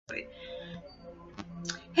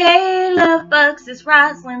Hey love bugs, it's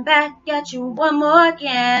Roslynn back at you one more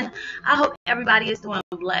again. I hope everybody is doing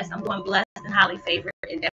blessed. I'm doing blessed and highly favored,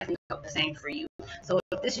 and definitely hope the same for you. So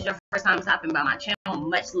if this is your first time stopping by my channel,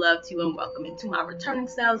 much love to you and welcome into my returning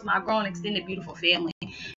selves, my grown, extended, beautiful family.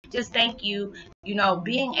 Just thank you,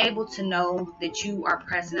 being able to know that you are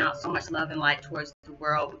pressing out so much love and light towards the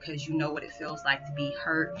world because you know what it feels like to be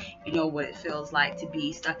hurt. You know what it feels like to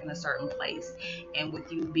be stuck in a certain place. And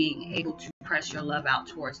with you being able to press your love out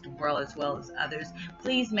towards the world as well as others,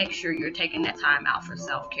 please make sure you're taking that time out for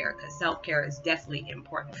self-care, because self-care is definitely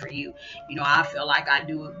important for you. I feel like I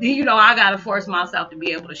do, I got to force myself to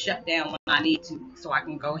be able to shut down when I need to so I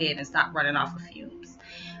can go ahead and stop running off of fumes.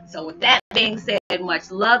 So with that being said,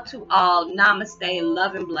 much love to all. Namaste,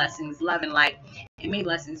 love and blessings, love and light. And many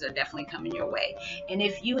blessings are definitely coming your way. And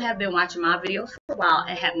if you have been watching my videos for a while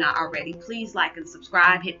and have not already, please like and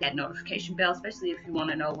subscribe. Hit that notification bell, especially if you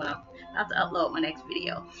want to know when I'm about to upload my next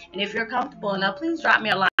video. And if you're comfortable enough, please drop me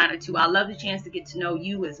a line or two. I love the chance to get to know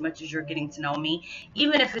you as much as you're getting to know me,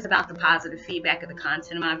 even if it's about the positive feedback of the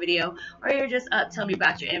content of my video, or you're just telling me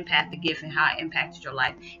about your empathic gift and how it impacted your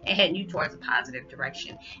life and heading you towards a positive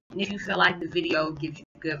direction. And if you feel like the video gives you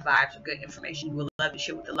good vibes or good information, you would love to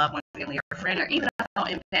share with a loved one, family, or friend, or even if I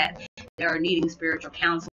don't impact, they are needing spiritual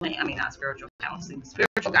counseling, not spiritual counseling,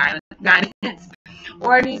 spiritual guidance,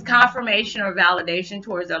 or needs confirmation or validation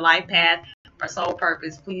towards their life path or soul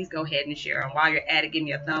purpose, please go ahead and share. And while you're at it, give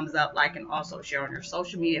me a thumbs up, like, and also share on your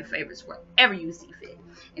social media favorites wherever you see fit.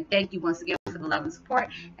 And thank you once again for the love and support,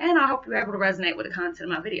 and I hope you're able to resonate with the content of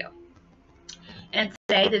my video. And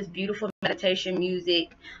today, this beautiful meditation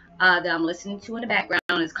music that I'm listening to in the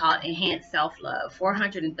background is called Enhanced Self-Love,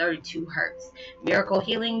 432 Hertz. Miracle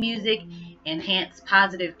healing music, enhanced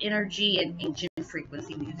positive energy, and ancient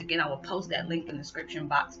frequency music. And I will post that link in the description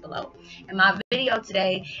box below. And my video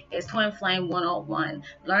today is Twin Flame 101,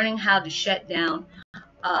 learning how to shut down,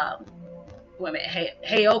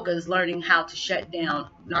 Heyoka is learning how to shut down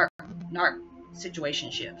narc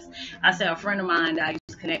situationships. I said a friend of mine that I used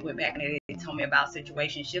to connect with back in the day told me about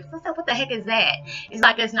situationships. I said, what the heck is that? It's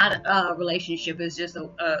like it's not a relationship. It's just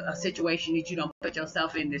a situation that you don't put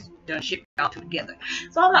yourself in that's done shit out together.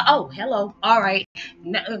 So I'm like, oh, hello. All right.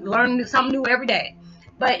 Learning something new every day.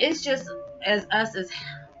 But it's just as us as,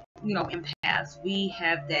 empaths, we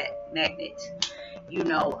have that magnet,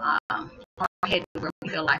 head where we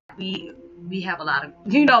feel like we have a lot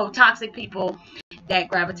of, toxic people that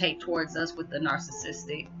gravitate towards us with the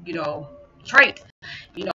narcissistic, trait.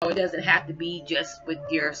 It doesn't have to be just with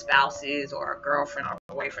your spouses or a girlfriend or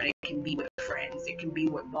a boyfriend. It can be with friends. It can be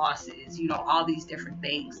with bosses, all these different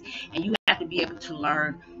things. And you have to be able to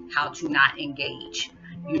learn how to not engage,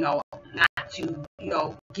 not to,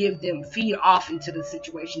 feed off into the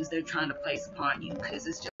situations they're trying to place upon you. Because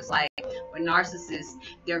it's just like with narcissists,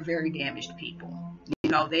 they're very damaged people.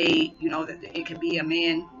 That it could be a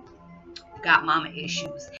man got mama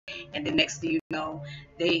issues, and the next thing you know,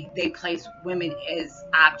 they place women as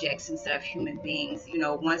objects instead of human beings.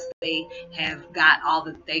 Once they have got all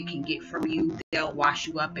that they can get from you, they'll wash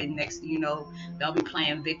you up, and next thing you know, they'll be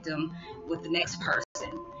playing victim with the next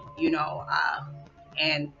person.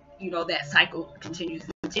 And that cycle continues.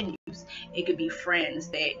 It could be friends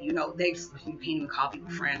that you can't even call people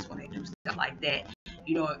friends when they do stuff like that.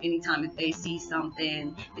 Anytime that they see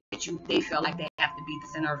something that they feel like they have to be the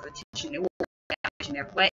center of attention, they will in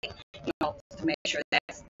every way, to make sure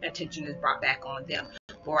that attention is brought back on them.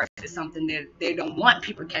 Or if it's something that they don't want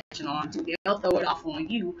people catching on to, they'll throw it off on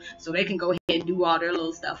you so they can go ahead and do all their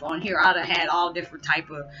little stuff on here. I've had all different type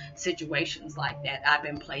of situations like that I've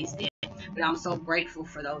been placed in. But I'm so grateful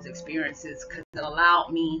for those experiences because it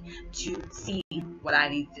allowed me to see what I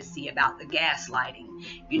needed to see about the gaslighting,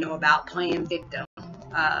 about playing victim,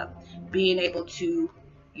 being able to,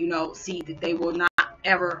 see that they will not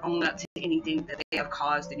ever own up to anything that they have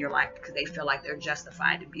caused in your life because they feel like they're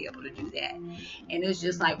justified to be able to do that. And it's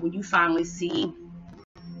just like when you finally see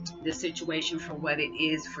the situation for what it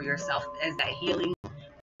is for yourself as that healing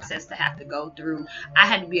process to have to go through, I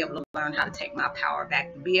had to be able to learn how to take my power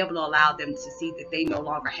back, to be able to allow them to see that they no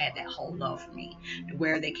longer had that whole love for me, to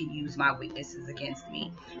where they can use my weaknesses against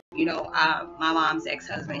me. My mom's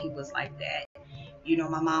ex-husband, he was like that.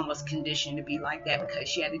 My mom was conditioned to be like that because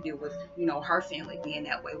she had to deal with, her family being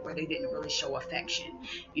that way where they didn't really show affection.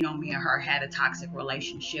 Me and her had a toxic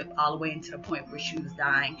relationship all the way into the point where she was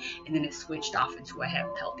dying, and then it switched off into a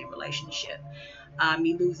healthy relationship.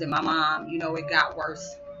 Me losing my mom, it got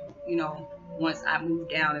worse, once I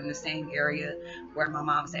moved down in the same area where my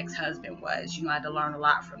mom's ex-husband was. I had to learn a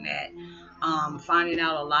lot from that. finding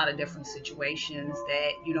out a lot of different situations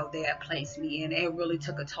that, you know, they had placed me in. It really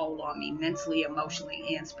took a toll on me mentally,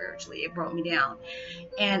 emotionally, and spiritually. It broke me down.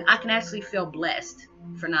 And I can actually feel blessed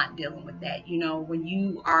for not dealing with that. You know, when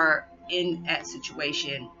you are in that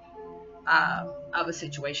situation of a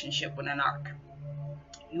situationship with an narc,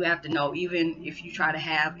 you have to know, even if you try to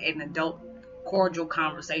have an adult cordial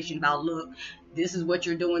conversation about, look, this is what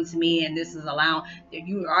you're doing to me, and this is allowed,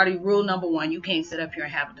 you already, rule number one, you can't sit up here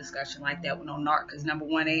and have a discussion like that with no narc, because number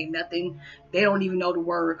one, ain't nothing, they don't even know the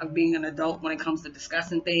word of being an adult when it comes to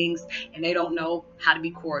discussing things, and they don't know how to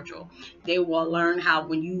be cordial. They will learn how,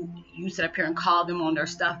 when you sit up here and call them on their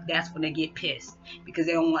stuff, that's when they get pissed, because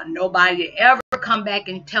they don't want nobody to ever come back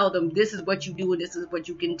and tell them, this is what you do and this is what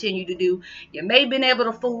you continue to do. You may have been able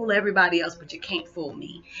to fool everybody else, but you can't fool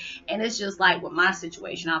me. And it's just like with my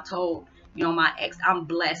situation, I told, you know, my ex, I'm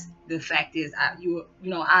blessed. The fact is, you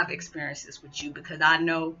know, I've experienced this with you, because I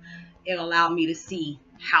know it allowed me to see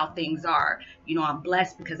how things are. You know, I'm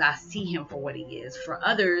blessed because I see him for what he is. For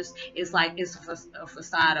others, it's like it's a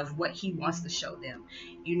facade of what he wants to show them.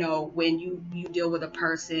 You know, when you deal with a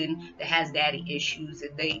person that has daddy issues,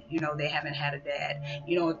 if they, you know, they haven't had a dad,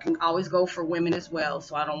 you know, it can always go for women as well.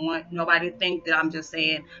 So I don't want nobody to think that I'm just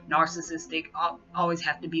saying narcissistic always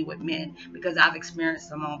have to be with men, because I've experienced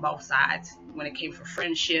them on both sides when it came for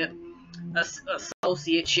friendship,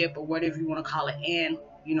 associateship, or whatever you want to call it, and,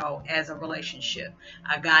 you know, as a relationship.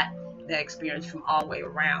 I got that experience from all the way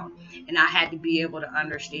around, and I had to be able to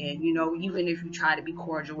understand, you know, even if you try to be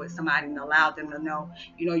cordial with somebody and allow them to know,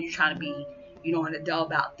 you know, you're trying to be, you know, an adult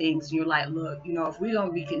about things, and you're like, look, you know, if we're going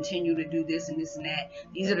to be continue to do this and this and that,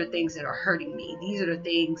 these are the things that are hurting me. These are the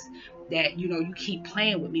things that, you know, you keep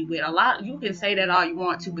playing with me with. A lot, you can say that all you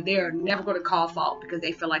want to, but they're never going to call fault, because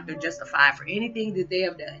they feel like they're justified for anything that they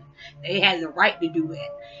have done. They had the right to do it.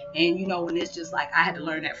 And, you know, and it's just like, I had to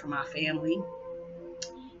learn that from my family,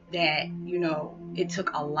 that, you know, it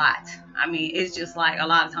took a lot. I mean, it's just like a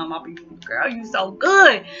lot of time I'll be, girl, you so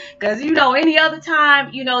good. Because, you know, any other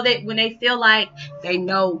time, you know, when they feel like they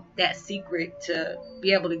know that secret to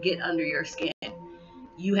be able to get under your skin,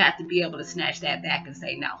 you have to be able to snatch that back and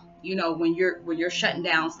say no. You know, when you're shutting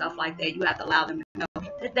down stuff like that, you have to allow them to know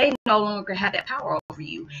that they no longer have that power over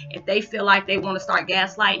you. If they feel like they want to start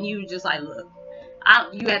gaslighting you, just like, look,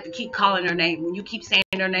 you have to keep calling their name. When you keep saying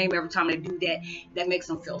their name every time they do that, that makes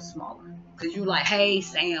them feel smaller. Because you're like, hey,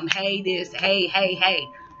 Sam, hey, this, hey.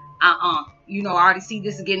 You know, I already see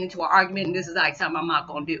this is getting into an argument, and this is like something I'm not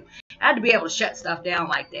going to do. I had to be able to shut stuff down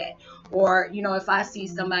like that. Or, you know, if I see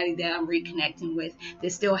somebody that I'm reconnecting with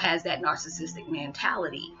that still has that narcissistic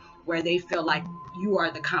mentality, where they feel like you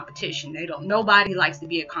are the competition. Nobody likes to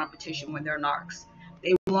be a competition when they're narcs.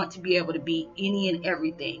 They want to be able to be any and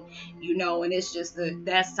everything, you know, and it's just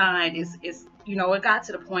that sign is, you know, it got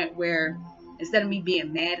to the point where instead of me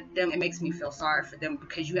being mad at them, it makes me feel sorry for them,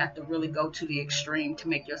 because you have to really go to the extreme to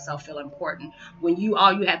make yourself feel important, when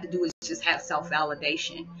all you have to do is just have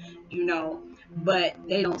self-validation, you know. But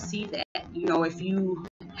they don't see that. You know, if you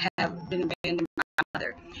have been abandoned by a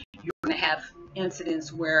mother, you're going to have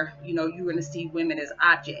incidents where, you know, you're going to see women as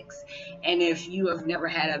objects. And if you have never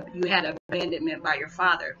had abandonment by your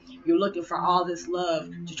father, you're looking for all this love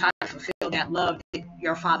to try to fulfill that love that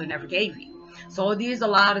your father never gave you. So these are a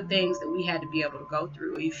lot of things that we had to be able to go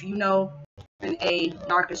through. If you know a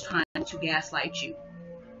narc is trying to gaslight you,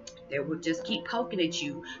 they will just keep poking at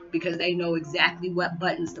you, because they know exactly what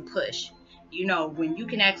buttons to push. You know, when you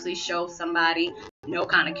can actually show somebody no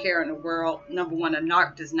kind of care in the world, number one, a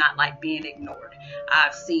narc does not like being ignored.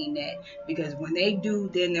 I've seen that, because when they do,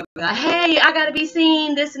 then they'll be like, hey, I gotta be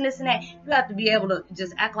seen, this and this and that. You have to be able to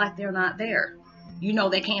just act like they're not there. You know,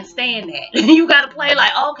 they can't stand that. You gotta play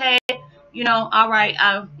like, okay, you know, all right,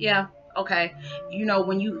 yeah, okay. You know,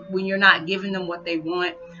 when you're not giving them what they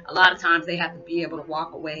want, a lot of times they have to be able to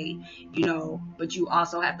walk away, you know. But you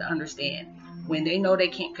also have to understand, when they know they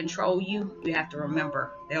can't control you, you have to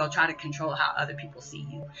remember, they'll try to control how other people see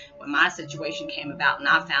you. When my situation came about and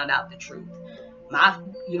I found out the truth, my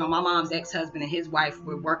mom's ex-husband and his wife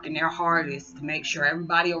were working their hardest to make sure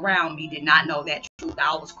everybody around me did not know that truth.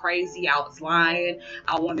 I was crazy, I was lying,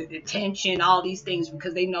 I wanted attention, all these things,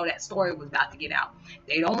 because they know that story was about to get out.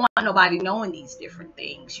 They don't want nobody knowing these different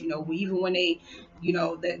things, you know. Even when they, you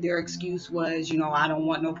know, their excuse was, you know, I don't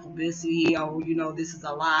want no publicity, or, you know, this is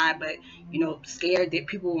a lie, but, you know, scared that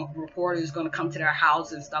reporters going to come to their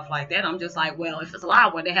house and stuff like that. I'm just like, well, if it's a lie,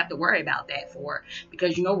 what they have to worry about that for?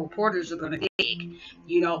 Because, you know, reporters are going to dig,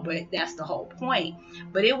 you know. But that's the whole point.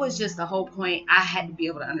 But it was just the whole point. I had to be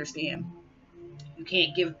able to understand, you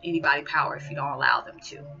can't give anybody power if you don't allow them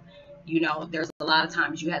to. You know, there's a lot of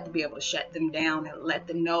times you have to be able to shut them down and let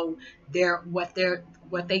them know what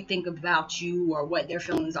they think about you or what their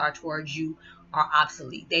feelings are towards you are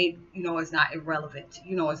obsolete. They, you know, it's not irrelevant.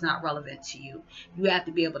 You know, it's not relevant to you. You have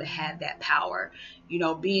to be able to have that power, you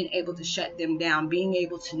know, being able to shut them down, being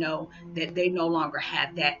able to know that they no longer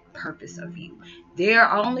have that purpose of you. Their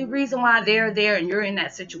only reason why they're there and you're in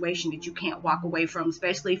that situation that you can't walk away from,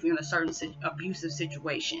 especially if you're in a certain abusive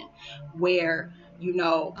situation where, you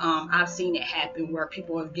know, I've seen it happen where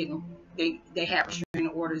people are getting, they have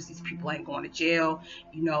restraining orders. These people ain't going to jail,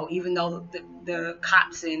 you know, even though the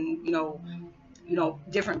cops and, you know,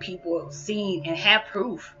 different people seen and have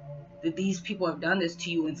proof that these people have done this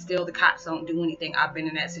to you, and still the cops don't do anything. I've been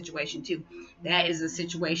in that situation too. That is a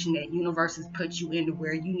situation that universe has put you into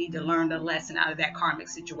where you need to learn the lesson out of that karmic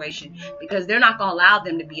situation, because they're not going to allow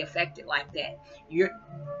them to be affected like that.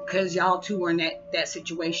 Because y'all two were in that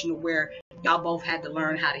situation where y'all both had to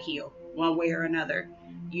learn how to heal one way or another.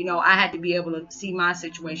 You know, I had to be able to see my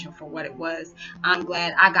situation for what it was. I'm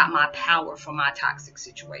glad I got my power from my toxic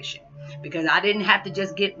situation, because I didn't have to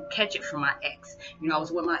just catch it from my ex. You know, I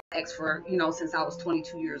was with my ex for, you know, since I was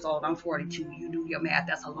 22 years old. I'm 42. You do your math.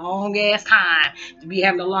 That's a long ass time to be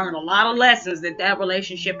having to learn a lot of lessons that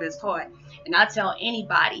relationship has taught. And I tell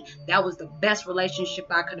anybody that was the best relationship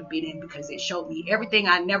I could have been in, because it showed me everything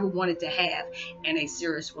I never wanted to have in a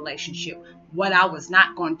serious relationship, what I was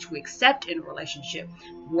not going to accept in a relationship,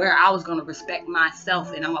 where I was going to respect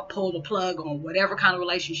myself, and I'm going to pull the plug on whatever kind of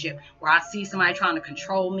relationship where I see somebody trying to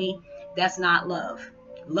control me. That's not love.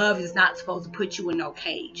 Love is not supposed to put you in no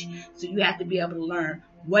cage. So you have to be able to learn,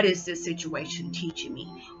 what is this situation teaching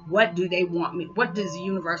me? What do they want me? What does the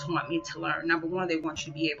universe want me to learn? Number one, they want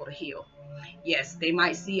you to be able to heal. Yes, they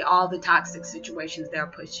might see all the toxic situations they're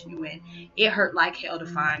pushing you in. It hurt like hell to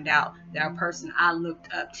find out that a person I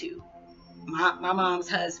looked up to, my mom's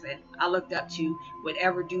husband, I looked up to, would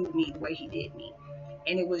ever do me the way he did me.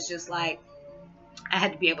 And it was just like, I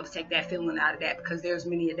had to be able to take that feeling out of that, because there's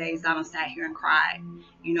many days I done sat here and cried.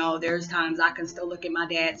 You know, there's times I can still look at my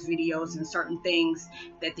dad's videos and certain things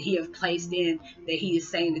that he have placed in, that he is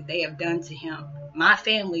saying that they have done to him. My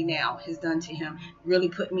family now has done to him, really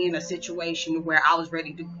put me in a situation where I was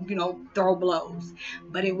ready to, you know, throw blows.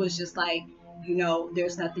 But it was just like, you know,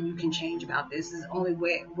 there's nothing you can change about this. This is the only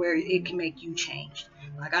way where it can make you change.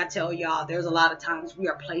 Like I tell y'all, there's a lot of times we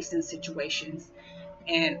are placed in situations,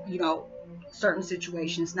 and, you know, certain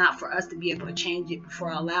situations, not for us to be able to change it,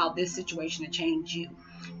 before allow this situation to change you.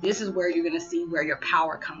 This is where you're going to see where your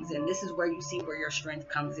power comes in. This is where you see where your strength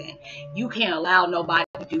comes in. You can't allow nobody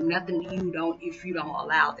to do nothing to you if you don't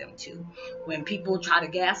allow them to. When people try to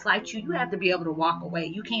gaslight you, you have to be able to walk away.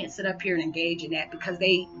 You can't sit up here and engage in that, because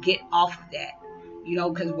they get off of that. You know,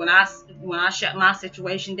 because when I shut my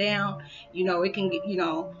situation down, you know, it can get, you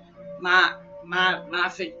know, my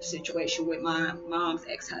situation with my mom's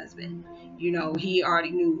ex-husband, you know, he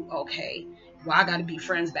already knew, okay, well, I got to be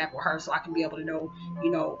friends back with her so I can be able to know,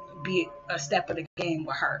 you know, be a step of the game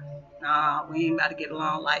with her. Nah, we ain't about to get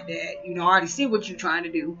along like that. You know, I already see what you're trying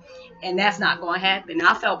to do, and that's not going to happen.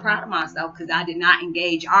 I felt proud of myself because I did not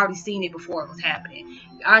engage. I already seen it before it was happening.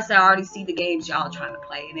 I already see the games y'all trying to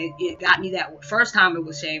play, and it got me that first time. It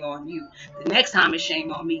was shame on you. The next time it's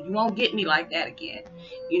shame on me. You won't get me like that again.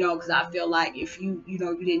 You know, because I feel like if you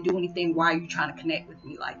know, you didn't do anything, why are you trying to connect with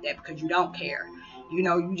me like that? Because you don't care. You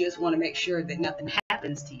know, you just want to make sure that nothing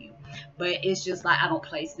happens to you. But it's just like, I don't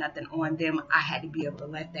place nothing on them. I had to be able to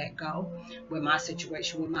let that go. With my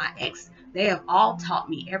situation with my ex, they have all taught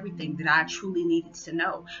me everything that I truly needed to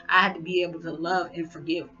know. I had to be able to love and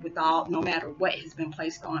forgive no matter what has been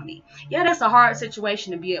placed on me. Yeah, that's a hard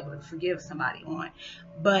situation to be able to forgive somebody on.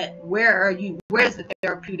 But where are you? Where's the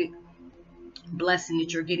therapeutic blessing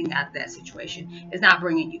that you're getting out of that situation? It's not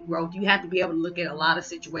bringing you growth. You have to be able to look at a lot of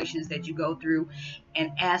situations that you go through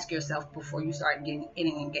and ask yourself before you start getting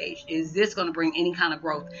engaged, is this going to bring any kind of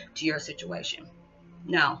growth to your situation?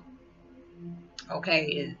 No.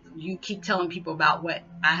 Okay, you keep telling people about what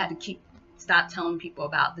I had to stop telling people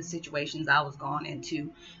about the situations I was going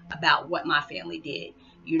into, about what my family did.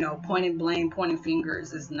 You know, pointing blame, pointing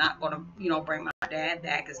fingers is not going to, you know, bring my dad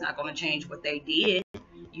back. It's not going to change what they did.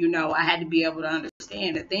 You know, I had to be able to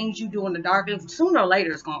understand the things you do in the dark, sooner or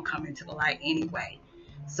later it's going to come into the light anyway.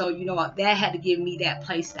 So, you know, that had to give me that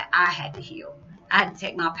place that I had to heal. I had to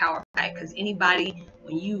take my power back, because anybody,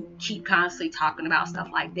 when you keep constantly talking about stuff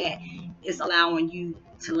like that, it's allowing you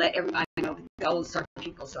to let everybody know that those certain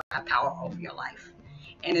people still have power over your life.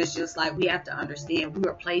 And it's just like, we have to understand, we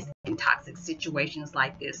were placed in toxic situations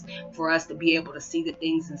like this for us to be able to see the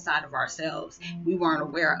things inside of ourselves we weren't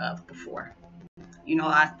aware of before. You know,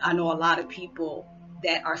 I know a lot of people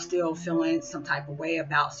that are still feeling some type of way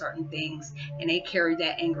about certain things, and they carry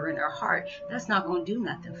that anger in their heart, that's not going to do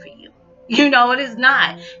nothing for you. You know, it is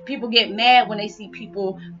not. People get mad when they see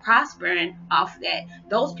people prospering off that.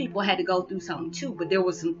 Those people had to go through something too, but there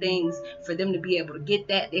was some things for them to be able to get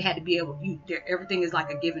that. They had to be able. Everything is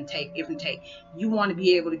like a give and take, give and take. You want to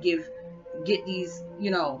be able to get these,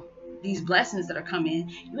 you know, these blessings that are coming.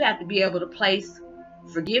 You have to be able to place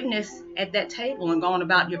forgiveness at that table and going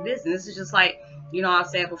about your business. It's just like, you know, I've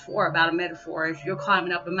said before about a metaphor. If you're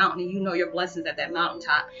climbing up a mountain and you know your blessings at that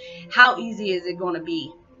mountaintop, how easy is it going to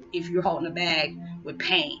be if you're holding a bag with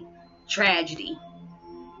pain, tragedy,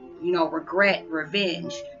 you know, regret,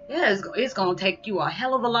 revenge? Yeah, it's going to take you a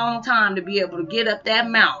hell of a long time to be able to get up that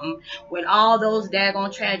mountain with all those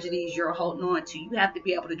daggone tragedies you're holding on to. You have to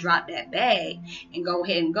be able to drop that bag and go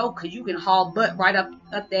ahead and go, because you can haul butt right up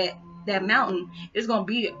that mountain. There's going to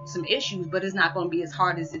be some issues, but it's not going to be as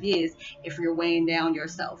hard as it is if you're weighing down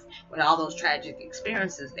yourself with all those tragic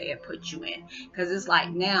experiences they have put you in. Because it's like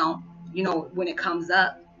now, you know, when it comes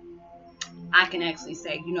up, I can actually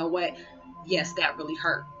say, you know what, yes, that really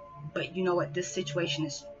hurt, but you know what, this situation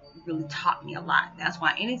has really taught me a lot. That's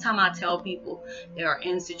why anytime I tell people that are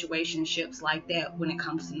in situationships like that, when it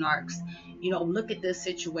comes to narcs, you know, look at this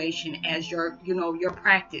situation as your, you know, your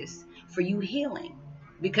practice for you healing,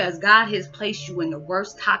 because God has placed you in the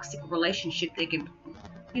worst toxic relationship they can,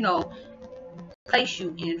 you know, place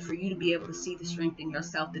you in, for you to be able to see the strength in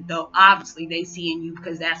yourself that though obviously they see in you,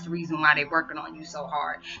 because that's the reason why they're working on you so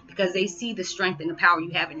hard, because they see the strength and the power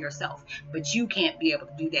you have in yourself, but you can't be able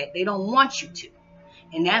to do that. They don't want you to.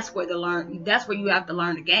 And that's where that's where you have to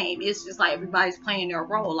learn the game. It's just like everybody's playing their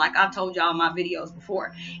role. Like I've told y'all in my videos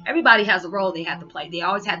before, everybody has a role they have to play. They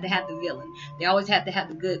always have to have the villain. They always have to have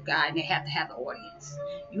the good guy, and they have to have the audience.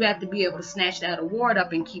 You have to be able to snatch that award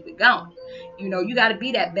up and keep it going. You know, you got to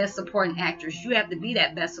be that best supporting actress. You have to be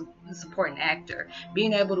that best supporting actor.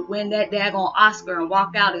 Being able to win that daggone Oscar and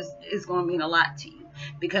walk out is going to mean a lot to you,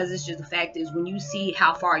 because it's just the fact is, when you see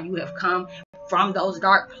how far you have come from those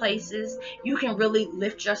dark places, you can really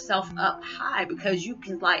lift yourself up high, because you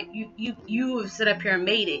can, like, you have sit up here and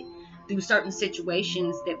made it through certain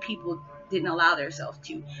situations that people didn't allow themselves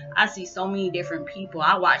to. I see so many different people.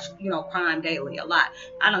 I watch, you know, crime daily a lot.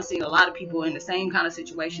 I don't see a lot of people in the same kind of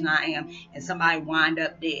situation I am, and somebody wind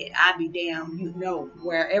up dead. I'd be damn, you know,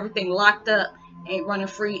 where everything locked up ain't running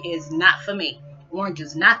free is not for me. Orange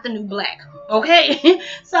is not the new black. Okay.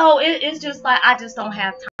 So it's just like, I just don't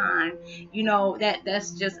have time. You know,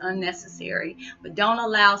 that's just unnecessary. But don't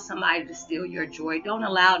allow somebody to steal your joy. Don't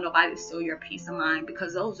allow nobody to steal your peace of mind,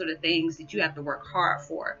 because those are the things that you have to work hard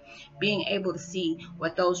for. Being able to see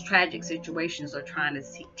what those tragic situations are trying to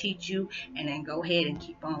teach you, and then go ahead and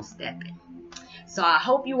keep on stepping. So I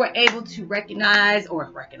hope you were able to resonate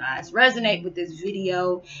with this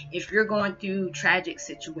video. If you're going through tragic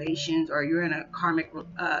situations, or you're in a karmic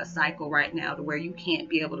cycle right now to where you can't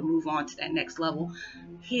be able to move on to that next level,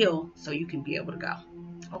 heal so you can be able to go.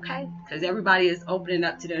 Okay? Because everybody is opening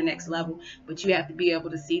up to their next level, but you have to be able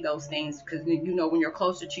to see those things, because you know, when you're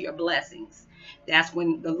closer to your blessings, that's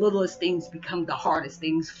when the littlest things become the hardest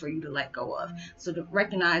things for you to let go of. So to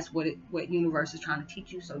recognize what universe is trying to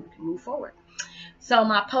teach you, so you can move forward. So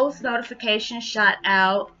my post notification shout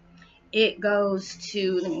out, it goes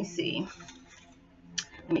to, let me see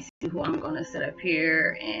who I'm going to set up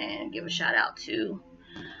here and give a shout out to.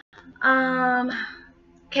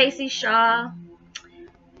 Casey Shaw,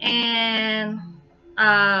 and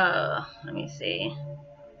let me see,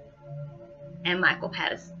 and Michael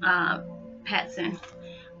Patson.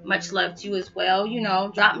 Much love to you as well. You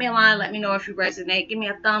know, drop me a line, let me know if you resonate, give me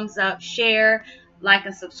a thumbs up, share, like,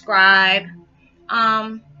 and subscribe.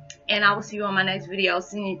 And I will see you on my next video.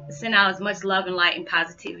 Send out as much love and light and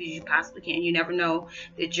positivity as you possibly can. You never know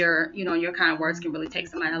that your kind words can really take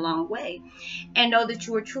somebody a long way. And know that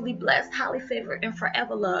you are truly blessed, highly favored, and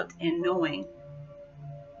forever loved, and knowing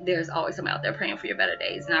there's always somebody out there praying for your better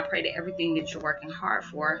days. And I pray that everything that you're working hard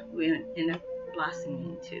for will end up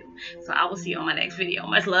blossoming too. So I will see you on my next video.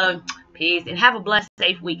 Much love, peace, and have a blessed,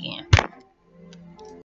 safe weekend.